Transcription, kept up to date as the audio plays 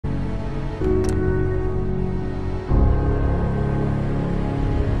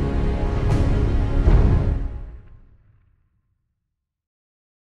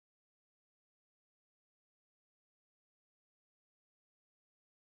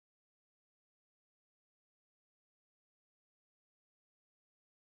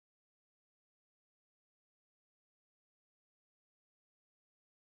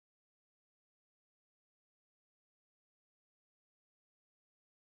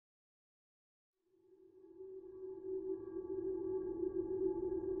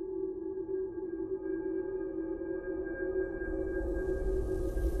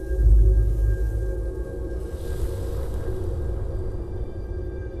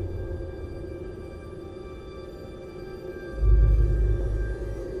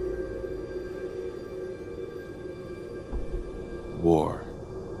War.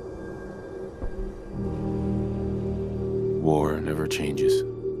 War never changes.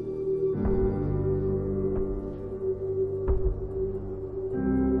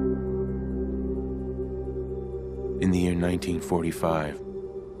 In the year 1945,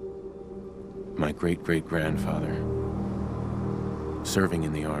 my great-great-grandfather, serving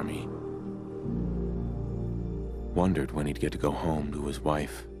in the army, wondered when he'd get to go home to his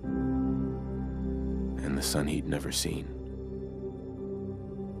wife and the son he'd never seen.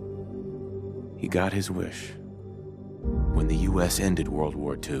 He got his wish when the US ended World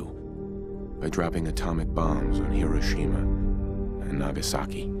War II by dropping atomic bombs on Hiroshima and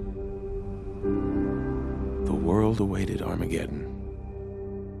Nagasaki. The world awaited Armageddon.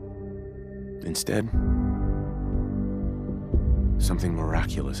 Instead, something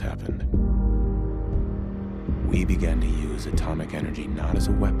miraculous happened. We began to use atomic energy not as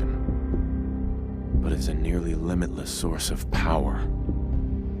a weapon, but as a nearly limitless source of power.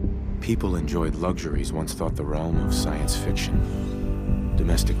 People enjoyed luxuries once thought the realm of science fiction.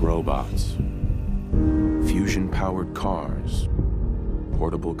 Domestic robots, fusion-powered cars,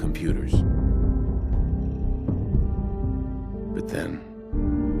 portable computers. But then,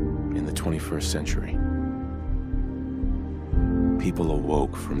 in the 21st century, people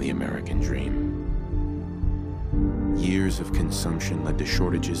awoke from the American dream. Years of consumption led to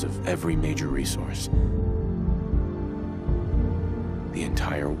shortages of every major resource. The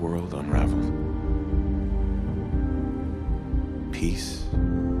entire world unraveled. Peace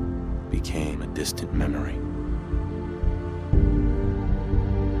became a distant memory.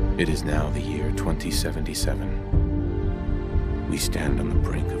 It is now the year 2077. We stand on the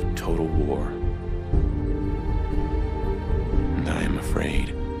brink of total war. And I am afraid.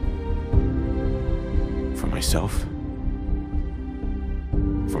 For myself,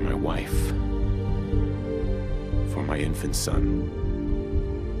 for my wife, for my infant son.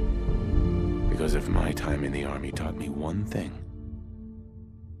 Because if my time in the army taught me one thing,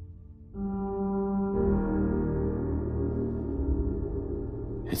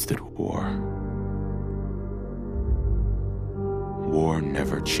 it's that war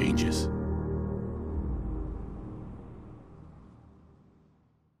never changes.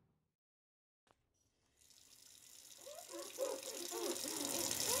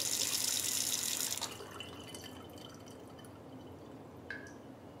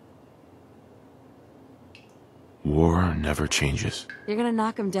 War never changes. You're gonna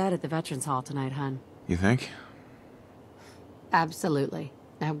knock him dead at the Veterans Hall tonight, hon. You think? Absolutely.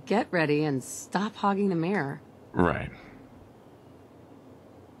 Now get ready and stop hogging the mirror. Right.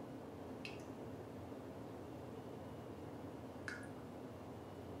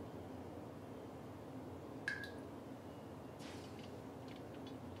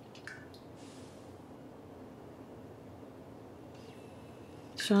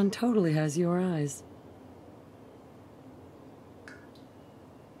 Sean totally has your eyes.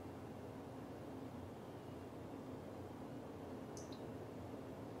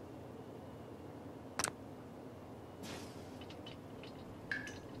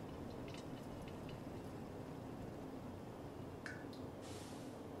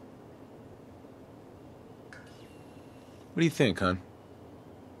 What do you think, hon?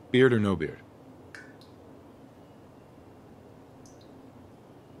 Beard or no beard?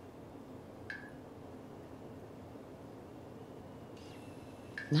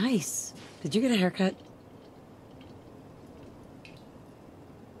 Nice. Did you get a haircut?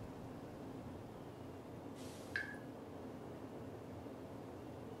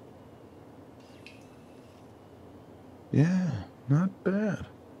 Yeah, not bad.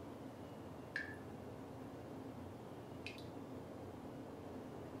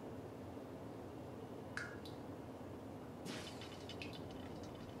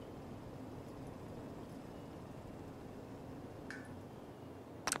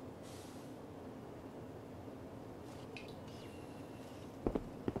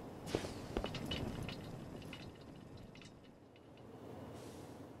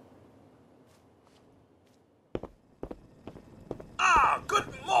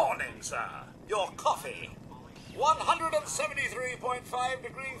 Good morning, sir. Your coffee. 173.5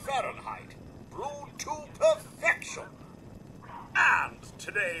 degrees Fahrenheit. Brewed to perfection. And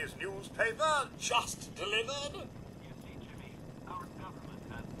today's newspaper just delivered. You see, Jimmy, our government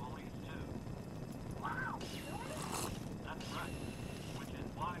has bullies too. Wow. That's right. Which is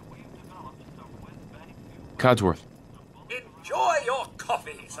why we've developed the Whiz-Bang new Codsworth. Enjoy your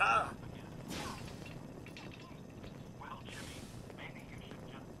coffee, sir. Well, Jimmy, maybe you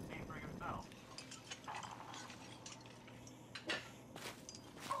should just see for yourself.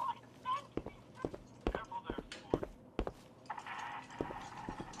 Careful there, sport.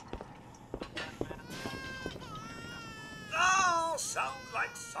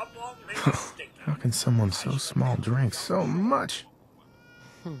 that someone may mistake How can someone so small drink so much?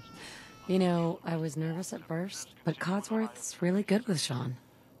 You know, I was nervous at first, but Codsworth's really good with Sean.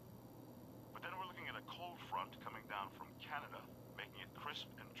 But then we're looking at a cold front coming down from Canada, making it crisp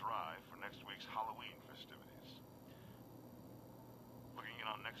and dry for next week's Halloween festivities. Looking in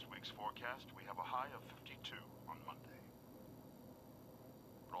on next week's forecast, we have a high of 52 on Monday.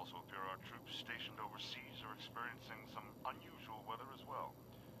 It also appears our troops stationed overseas are experiencing some unusual weather as well.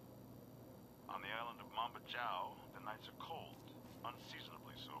 On the island of Mamba Jau, the nights are cold,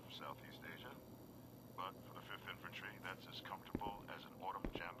 unseasonably so for Southeast Asia. But for the 5th Infantry, that's as comfortable as an autumn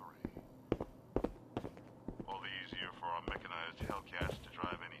jamboree. All the easier for our mechanized Hellcats to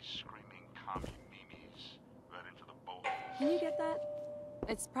drive any screaming commie memes right into the bowl. Can you get that?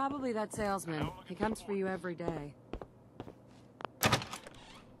 It's probably that salesman. He comes for you every day.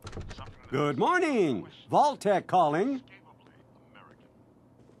 Good morning. Vault-Tec calling.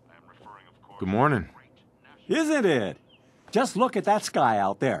 Good morning. Isn't it? Just look at that sky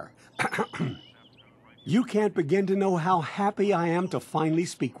out there. You can't begin to know how happy I am to finally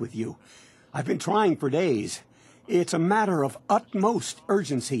speak with you. I've been trying for days. It's a matter of utmost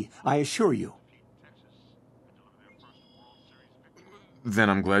urgency, I assure you.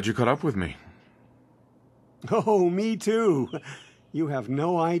 Then I'm glad you caught up with me. Oh, me too. You have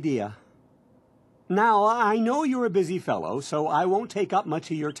no idea. Now, I know you're a busy fellow, so I won't take up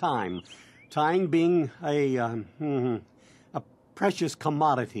much of your time. Time being a precious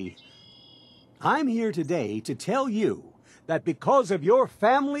commodity. I'm here today to tell you that because of your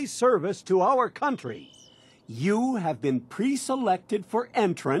family service to our country, you have been pre-selected for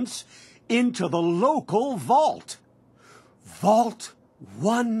entrance into the local vault. Vault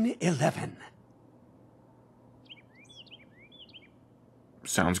 111.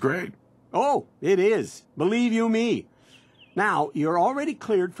 Sounds great. Oh, it is. Believe you me. Now, you're already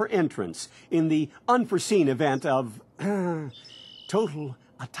cleared for entrance in the unforeseen event of total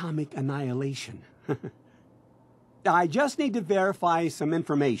atomic annihilation. I just need to verify some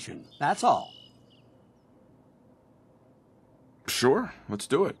information. That's all. Sure, let's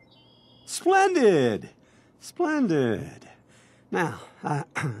do it. Splendid. Splendid. Now,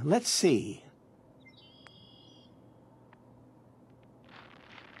 let's see.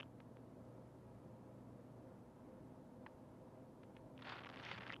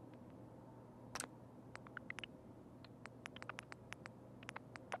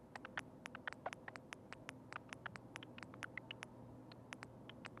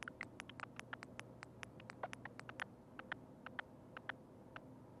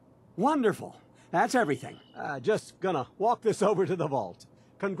 Wonderful. That's everything. Just gonna walk this over to the vault.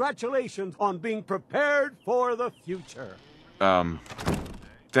 Congratulations on being prepared for the future.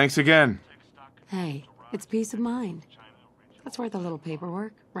 Thanks again. Hey, it's peace of mind. That's worth a little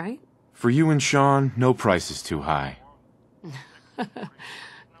paperwork, right? For you and Sean, no price is too high.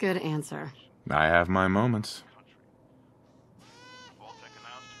 Good answer. I have my moments.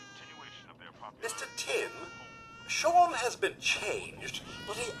 Mr. Tin, Sean has been changed,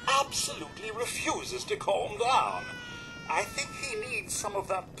 but he absolutely refuses to calm down. I think he needs some of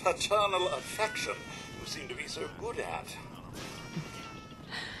that paternal affection you seem to be so good at.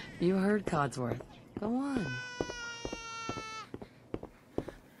 You heard Codsworth. Go on.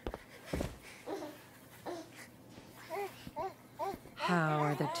 How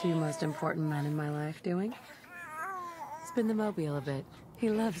are the two most important men in my life doing? Spin the mobile a bit. He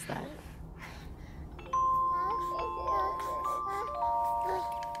loves that.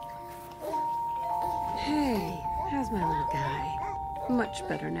 Hey, how's my little guy? Much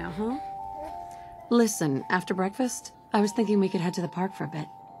better now, huh? Listen, after breakfast, I was thinking we could head to the park for a bit.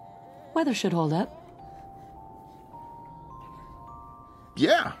 Weather should hold up.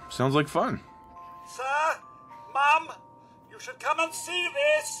 Yeah, sounds like fun. Sir, Mum, you should come and see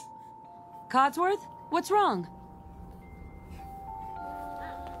this. Codsworth, what's wrong?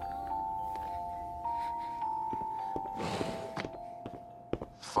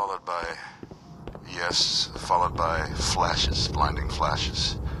 Followed by flashes, blinding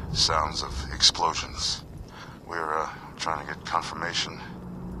flashes, sounds of explosions. We're trying to get confirmation.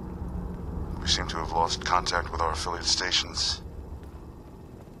 We seem to have lost contact with our affiliate stations.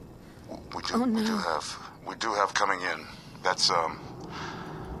 We do have coming in. That's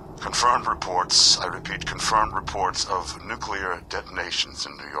confirmed reports. I repeat, confirmed reports of nuclear detonations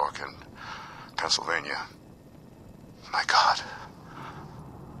in New York and Pennsylvania. My God.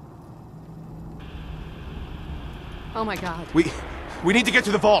 Oh my God. We need to get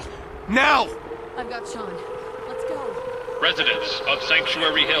to the vault. Now! I've got Sean. Let's go. Residents of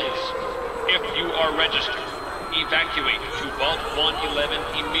Sanctuary Hills, if you are registered, Evacuate to Vault 111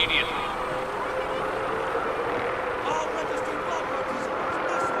 immediately. All registered vault participants,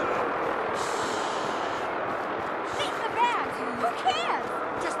 this way. Leave the bags! Who cares?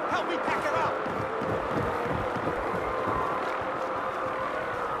 Just help me pack her up.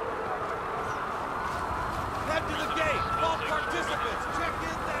 Head to the gate. Vault participants, check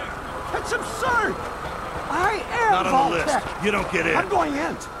in there. That's absurd! I am Not on Vault the list. Tech. You don't get in. I'm going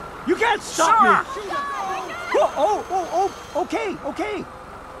in. You can't stop me! Okay.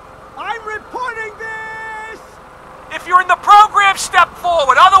 I'm reporting this! If you're in the program, step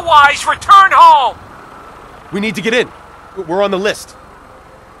forward. Otherwise, return home. We need to get in. We're on the list.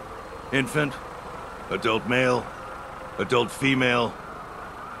 Infant, adult male, adult female.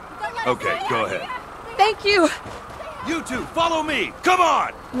 Okay, go ahead. Thank you. You two, follow me. Come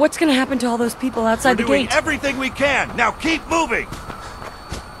on. What's gonna happen to all those people outside the We're doing gate? everything we can. Now keep moving.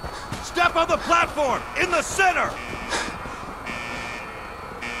 Step on the platform in the center.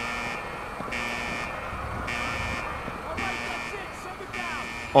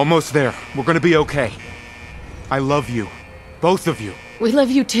 Almost there. We're gonna be okay. I love you. Both of you. We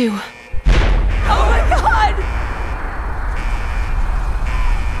love you too. Oh my god!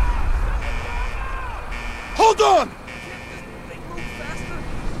 Hold on.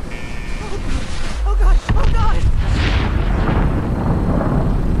 Oh god! Oh god!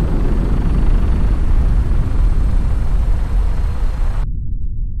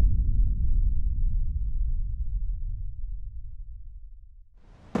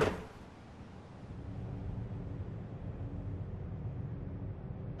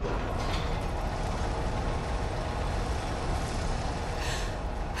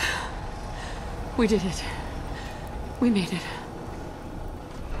 We did it. We made it.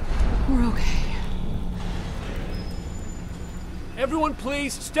 We're okay. Everyone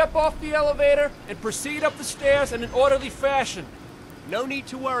please step off the elevator and proceed up the stairs in an orderly fashion. No need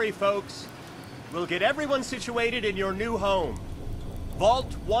to worry, folks. We'll get everyone situated in your new home.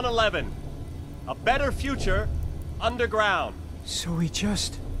 Vault 111. A better future underground. So we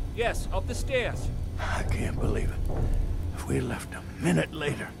just... Yes, up the stairs. I can't believe it. If we left a minute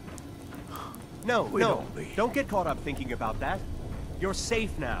later... No, don't get caught up thinking about that. You're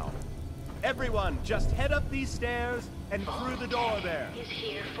safe now. Everyone, just head up these stairs and through the door there. Is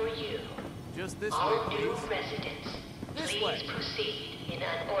here for you. Just this way, All new please. residents, This please way. proceed in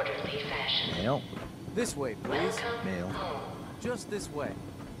an orderly fashion. Male, This way, please. Welcome Male. home. Just this way.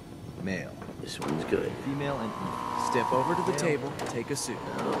 male. This one's good. Female and E. Step over to the table, take a seat.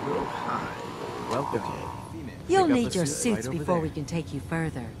 Oh, hi. Welcome. Okay. You'll Pick up need a your seat suits right over before there. we can take you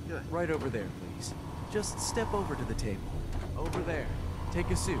further. Right over there, please. Just step over to the table. Over there. Take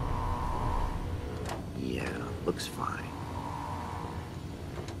a suit. Yeah, looks fine.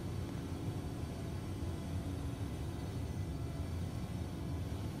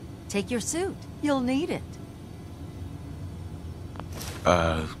 Take your suit. You'll need it.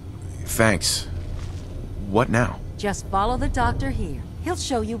 Thanks. What now? Just follow the doctor here. He'll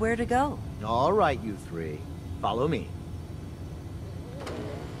show you where to go. All right, you three. Follow me.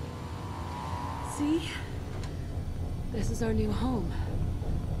 See? This is our new home.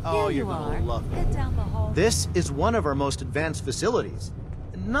 Oh, Here you're you gonna are. love it. Head down the hall. This is one of our most advanced facilities.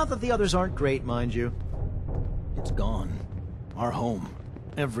 Not that the others aren't great, mind you. It's gone. Our home.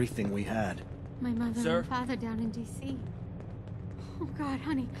 Everything we had. My mother Sir? and father down in D.C. Oh, God,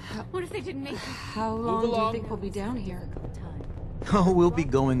 honey. What if they didn't make it? How long do you along. think we'll be down here? Oh, we'll be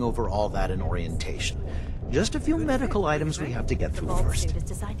going over all that in orientation. Just a few medical items we have to get through first. Suit is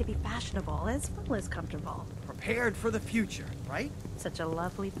designed to be fashionable as well as comfortable. Prepared for the future, right? Such a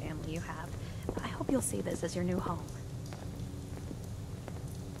lovely family you have. I hope you'll see this as your new home.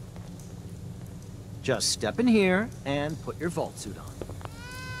 Just step in here and put your vault suit on.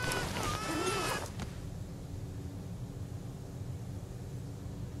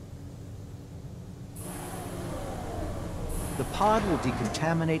 The pod will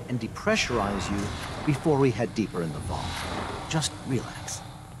decontaminate and depressurize you before we head deeper in the vault. Just relax.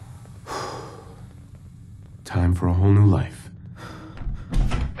 Time for a whole new life.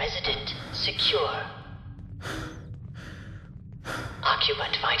 Resident secure.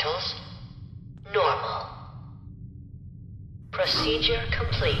 Occupant vitals normal. Procedure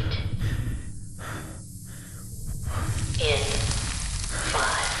complete. In 5,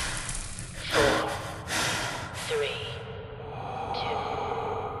 4, 3, 2,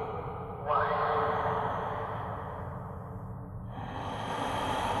 1.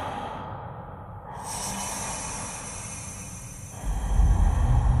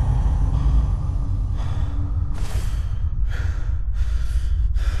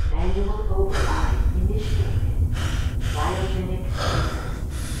 Manual override initiated.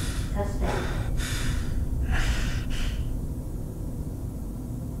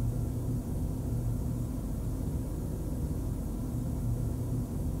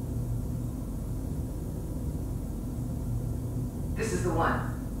 is the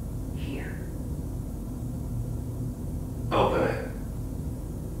one. Here. Open it.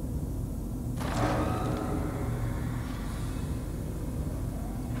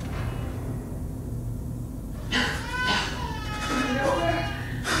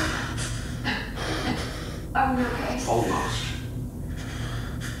 Are we okay? Almost.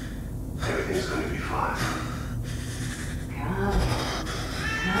 Everything's going to be fine. Come.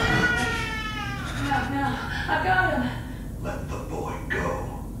 No, I got him. Let the boy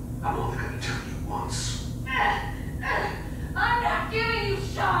go. I'm only going to tell you once. I'm not giving you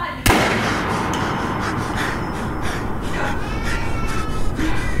Sean.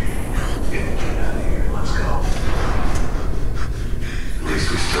 Get out of here. Let's go. At least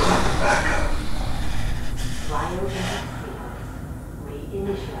we still have the backup. Cryogenic sequence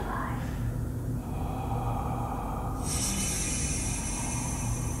reinitialized.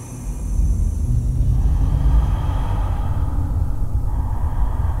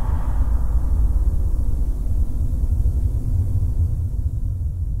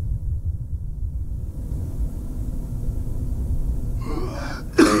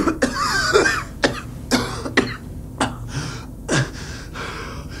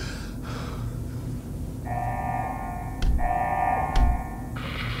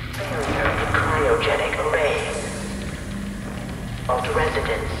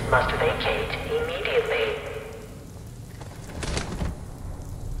 Must vacate immediately.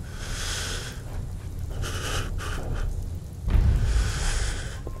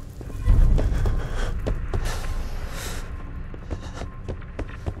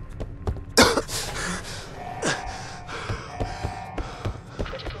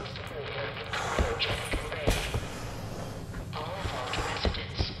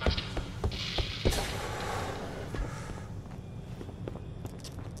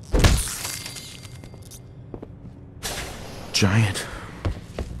 Giant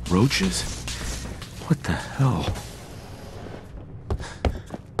roaches? What the hell?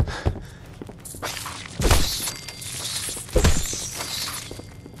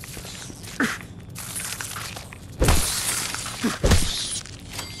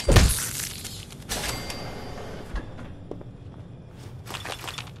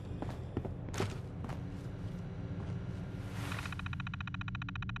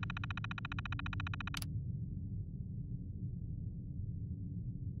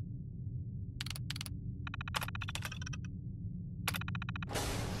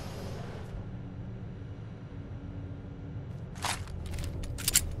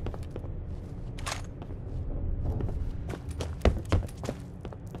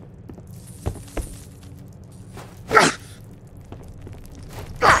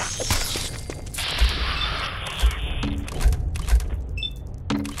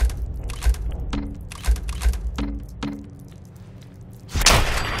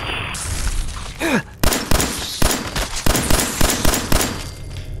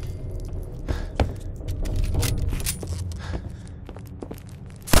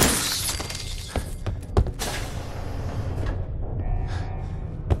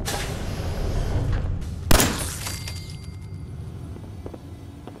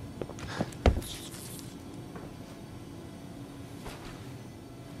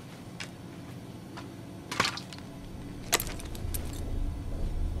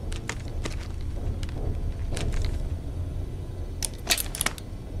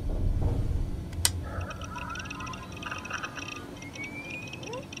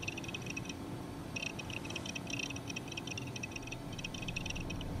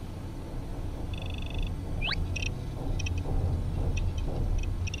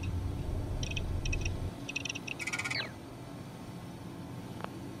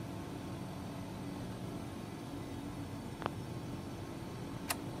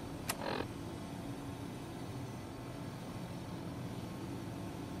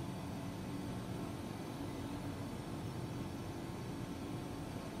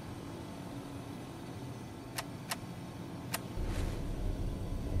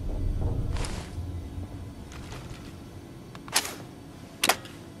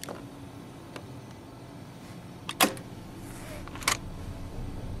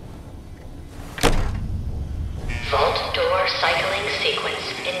 Vault door cycling sequence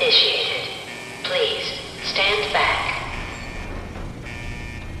initiated. Please stand back.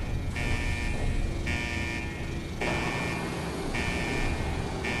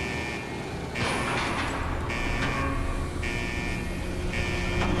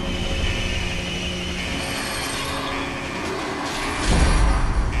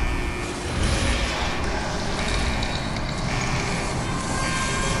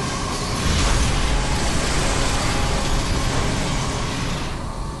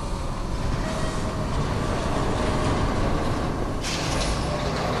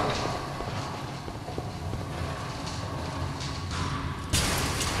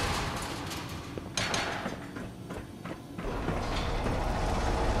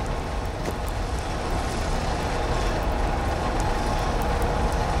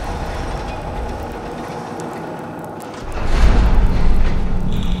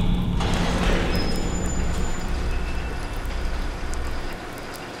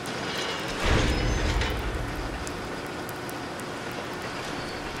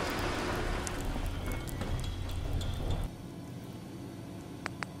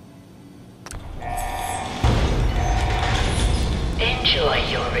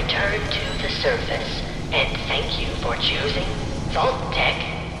 return to the surface, and thank you for choosing Vault Tech.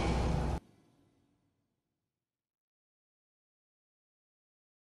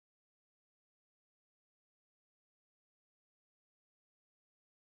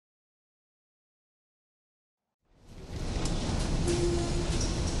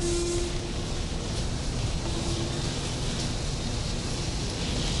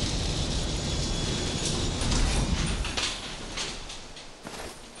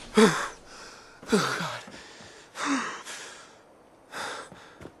 Oh, God.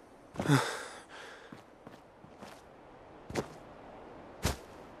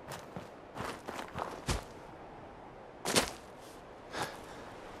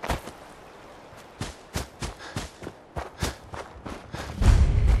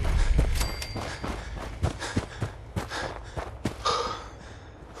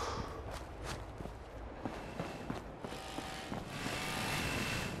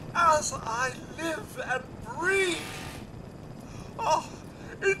 As I live and breathe. Oh,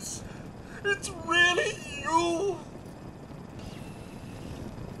 it's really you.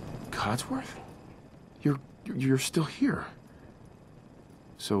 Codsworth? You're still here.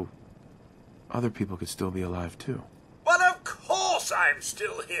 So, other people could still be alive too. Well, of course I'm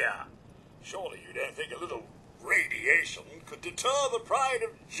still here. Surely you don't think a little radiation could deter the pride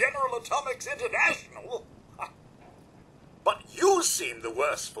of General Atomics International? But you seem the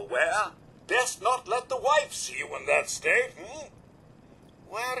worse for wear. Best not let the wife see you in that state, hmm?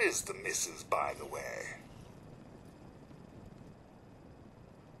 Where is the missus, by the way?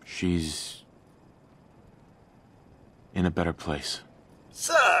 She's in a better place.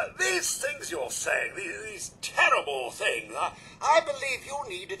 Sir, these things you're saying, these terrible things, I believe you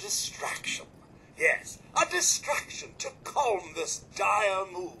need a distraction. Yes, a distraction to calm this dire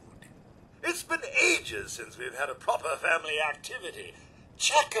mood. It's been ages since we've had a proper family activity.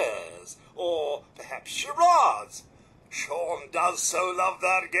 Checkers, or perhaps charades. Sean does so love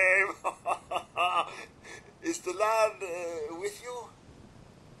that game. Is the lad with you?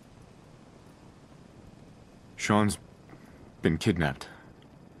 Sean's been kidnapped.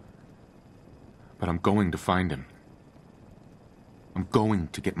 But I'm going to find him. I'm going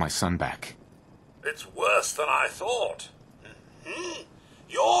to get my son back. It's worse than I thought.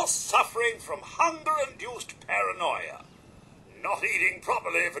 You're suffering from hunger-induced paranoia. Not eating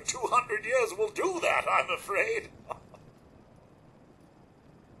properly for 200 years will do that, I'm afraid.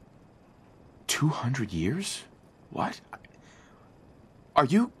 200 years? What? Are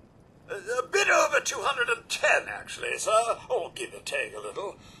you... A bit over 210, actually, sir. Or give or take a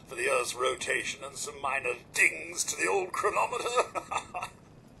little, for the Earth's rotation and some minor dings to the old chronometer.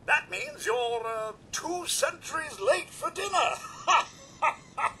 That means you're 2 centuries late for dinner.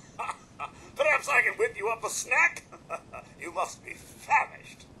 Perhaps I can whip you up a snack? You must be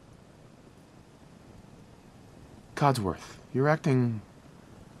famished. Codsworth, you're acting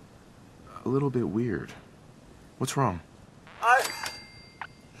a little bit weird. What's wrong?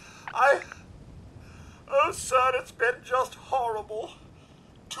 Oh, sir, it's been just horrible.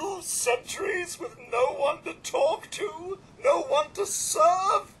 2 centuries with no one to talk to, no one to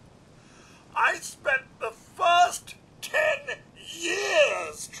serve. I spent the first 10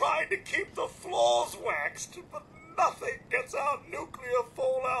 years trying to keep the floors waxed, but nothing gets out nuclear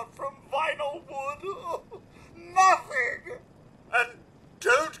fallout from vinyl wood. Nothing! And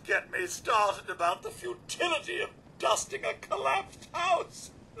don't get me started about the futility of dusting a collapsed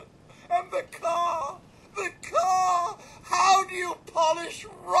house. And the car! How do you polish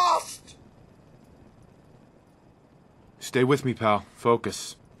rust? Stay with me, pal.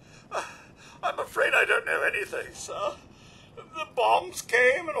 Focus. I'm afraid I don't know anything, sir. The bombs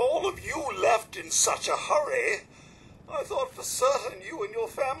came and all of you left in such a hurry. I thought for certain you and your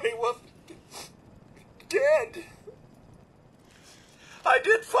family were dead. I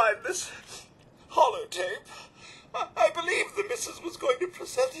did find this holotape. I believe the missus was going to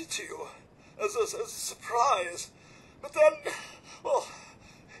present it to you as a surprise. But then, well,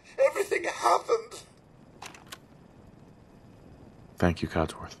 everything happened. Thank you,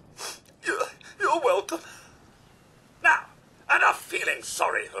 Codsworth. You're welcome. Now, enough feeling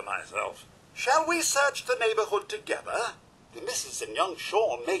sorry for myself. Shall we search the neighborhood together? The missus and young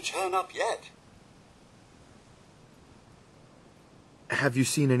Sean may turn up yet. Have you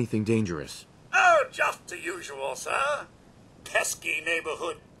seen anything dangerous? Oh, just the usual, sir. Pesky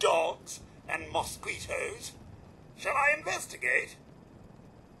neighborhood dogs and mosquitoes. Shall I investigate?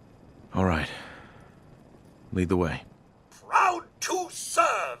 All right. Lead the way. Proud to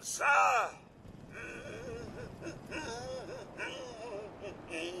serve, sir.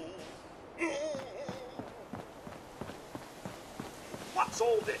 What's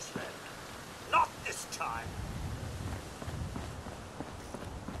all this? this then? Not this time.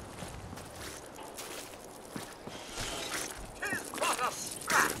 Tis but a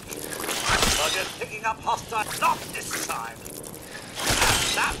scratch. Target picking up hostile. Not this time. And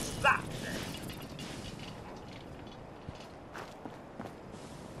that's that then.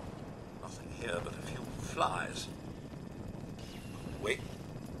 Nothing here but a few flies. Wait.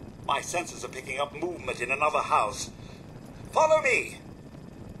 My sensors are picking up movement in another house. Follow me!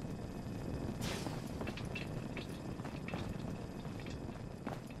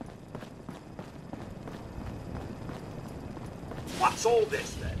 What's all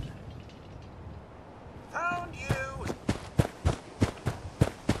this then? Found you!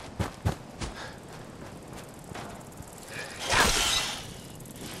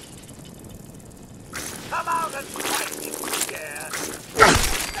 Come out and fight me, scared!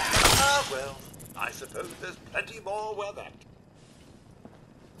 Ah, well, I suppose there's plenty more where that.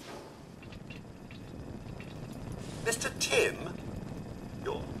 Mr. Tim?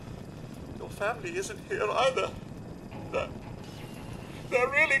 Your family isn't here either. They're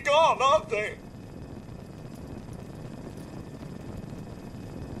really gone, aren't they?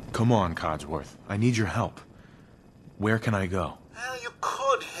 Come on, Codsworth. I need your help. Where can I go? Well, you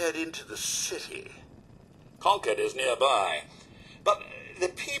could head into the city. Concord is nearby. But the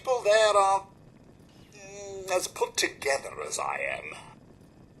people there are as put together as I am.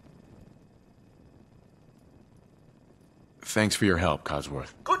 Thanks for your help,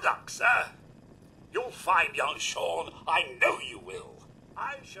 Codsworth. Good luck, sir. You'll find young Sean. I know you will.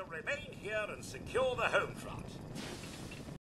 I shall remain here and secure the home front.